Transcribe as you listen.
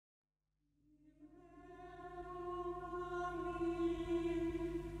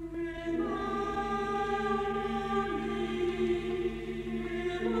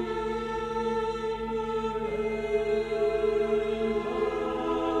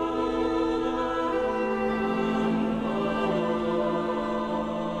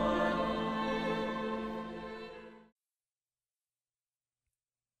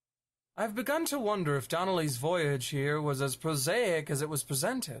I've begun to wonder if Donnelly's voyage here was as prosaic as it was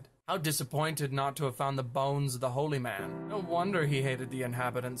presented. How disappointed not to have found the bones of the holy man. No wonder he hated the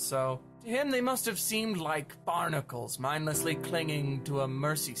inhabitants so. To him they must have seemed like barnacles mindlessly clinging to a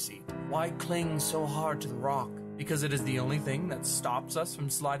mercy seat. Why cling so hard to the rock? Because it is the only thing that stops us from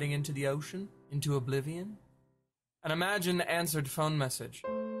sliding into the ocean, into oblivion? An imagined answered phone message.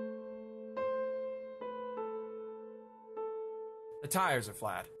 The tires are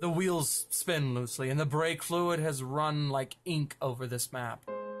flat, the wheels spin loosely, and the brake fluid has run like ink over this map,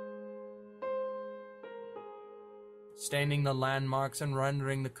 staining the landmarks and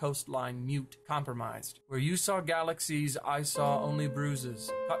rendering the coastline mute, compromised. Where you saw galaxies, I saw only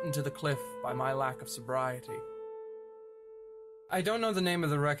bruises, cut into the cliff by my lack of sobriety. I don't know the name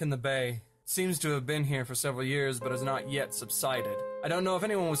of the wreck in the bay. It seems to have been here for several years, but has not yet subsided. I don't know if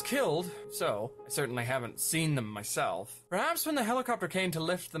anyone was killed, so I certainly haven't seen them myself. Perhaps when the helicopter came to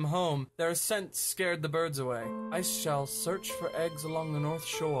lift them home, their ascent scared the birds away. I shall search for eggs along the north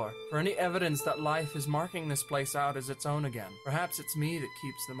shore, for any evidence that life is marking this place out as its own again. Perhaps it's me that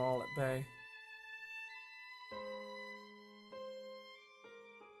keeps them all at bay.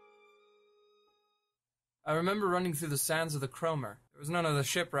 I remember running through the sands of the Cromer. There was none of the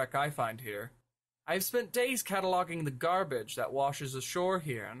shipwreck I find here. I have spent days cataloging the garbage that washes ashore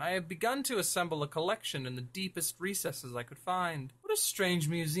here, and I have begun to assemble a collection in the deepest recesses I could find. What a strange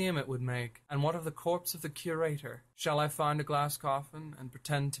museum it would make. And what of the corpse of the curator? Shall I find a glass coffin and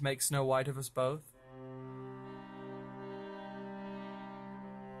pretend to make Snow White of us both?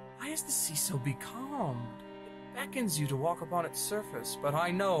 Why is the sea so becalmed? Beckons you to walk upon its surface, but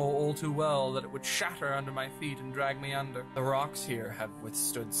I know all too well that it would shatter under my feet and drag me under. The rocks here have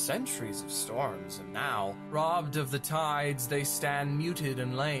withstood centuries of storms, and now, robbed of the tides, they stand muted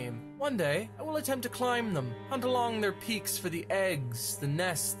and lame. One day, I will attempt to climb them, hunt along their peaks for the eggs, the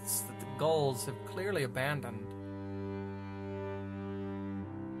nests that the gulls have clearly abandoned.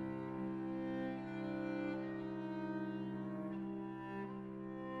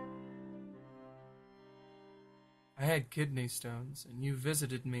 I had kidney stones, and you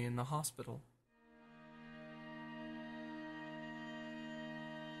visited me in the hospital.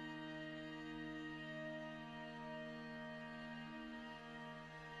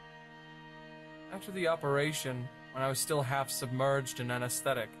 After the operation, when I was still half submerged in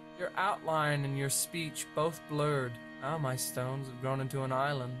anesthetic, your outline and your speech both blurred. Now my stones have grown into an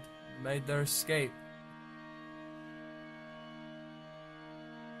island and made their escape.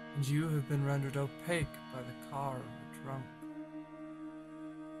 And you have been rendered opaque by the car of a drunk.